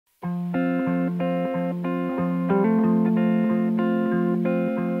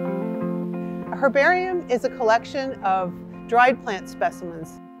herbarium is a collection of dried plant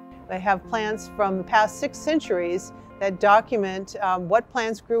specimens. They have plants from the past 6 centuries that document what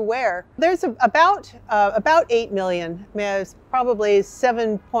plants grew where. There's about 8 million, probably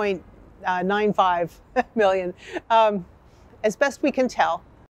 7.95 million, as best we can tell.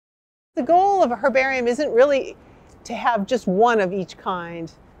 The goal of a herbarium isn't really to have just one of each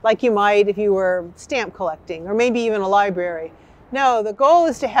kind, like you might if you were stamp collecting, or maybe even a library. No, the goal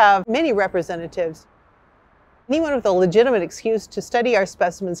is to have many representatives. Anyone with a legitimate excuse to study our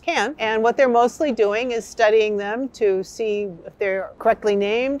specimens can, and what they're mostly doing is studying them to see if they're correctly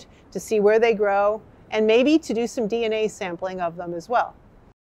named, to see where they grow, and maybe to do some DNA sampling of them as well.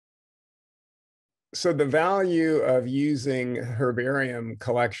 So the value of using herbarium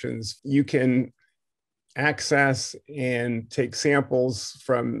collections, you can access and take samples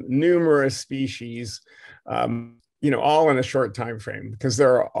from numerous species, all in a short time frame, because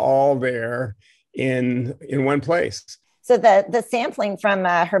they're all there in one place. So the sampling from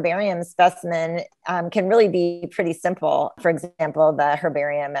a herbarium specimen can really be pretty simple. For example, the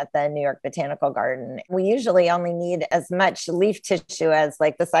herbarium at the New York Botanical Garden. We usually only need as much leaf tissue as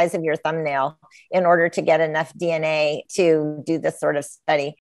like the size of your thumbnail in order to get enough DNA to do this sort of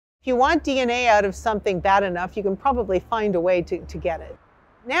study. If you want DNA out of something bad enough, you can probably find a way to get it.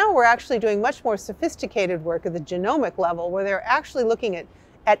 Now we're actually doing much more sophisticated work at the genomic level, where they're actually looking at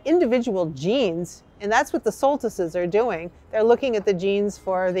individual genes, and that's what the Solstices are doing. They're looking at the genes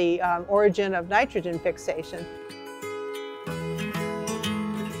for the origin of nitrogen fixation.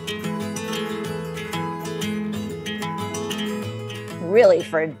 Really,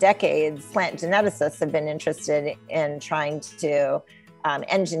 for decades, plant geneticists have been interested in trying to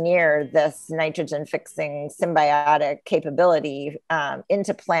engineer this nitrogen-fixing symbiotic capability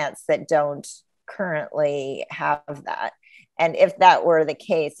into plants that don't currently have that. And if that were the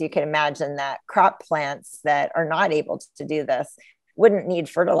case, you could imagine that crop plants that are not able to do this wouldn't need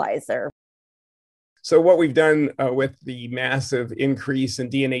fertilizer. So what we've done with the massive increase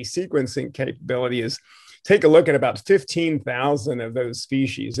in DNA sequencing capability is take a look at about 15,000 of those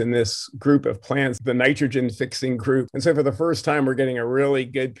species in this group of plants, the nitrogen fixing group. And so for the first time, we're getting a really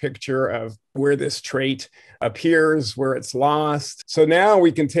good picture of where this trait appears, where it's lost. So now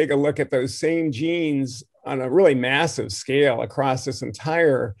we can take a look at those same genes on a really massive scale across this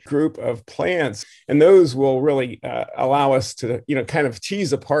entire group of plants. And those will really allow us to, kind of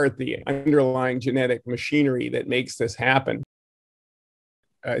tease apart the underlying genetic machinery that makes this happen.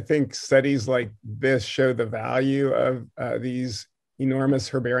 I think studies like this show the value of these enormous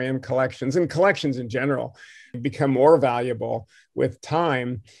herbarium collections, and collections in general become more valuable with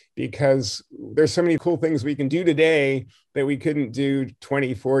time, because there's so many cool things we can do today that we couldn't do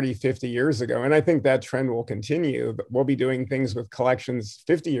 20, 40, 50 years ago. And I think that trend will continue. We'll be doing things with collections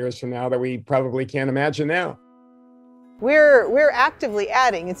 50 years from now that we probably can't imagine now. We're actively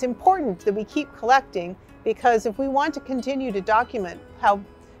adding. It's important that we keep collecting, because if we want to continue to document how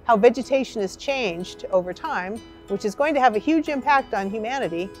vegetation has changed over time, which is going to have a huge impact on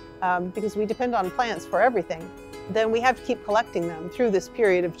humanity, because we depend on plants for everything, then we have to keep collecting them through this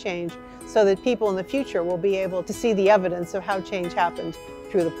period of change so that people in the future will be able to see the evidence of how change happened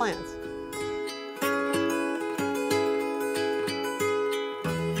through the plants.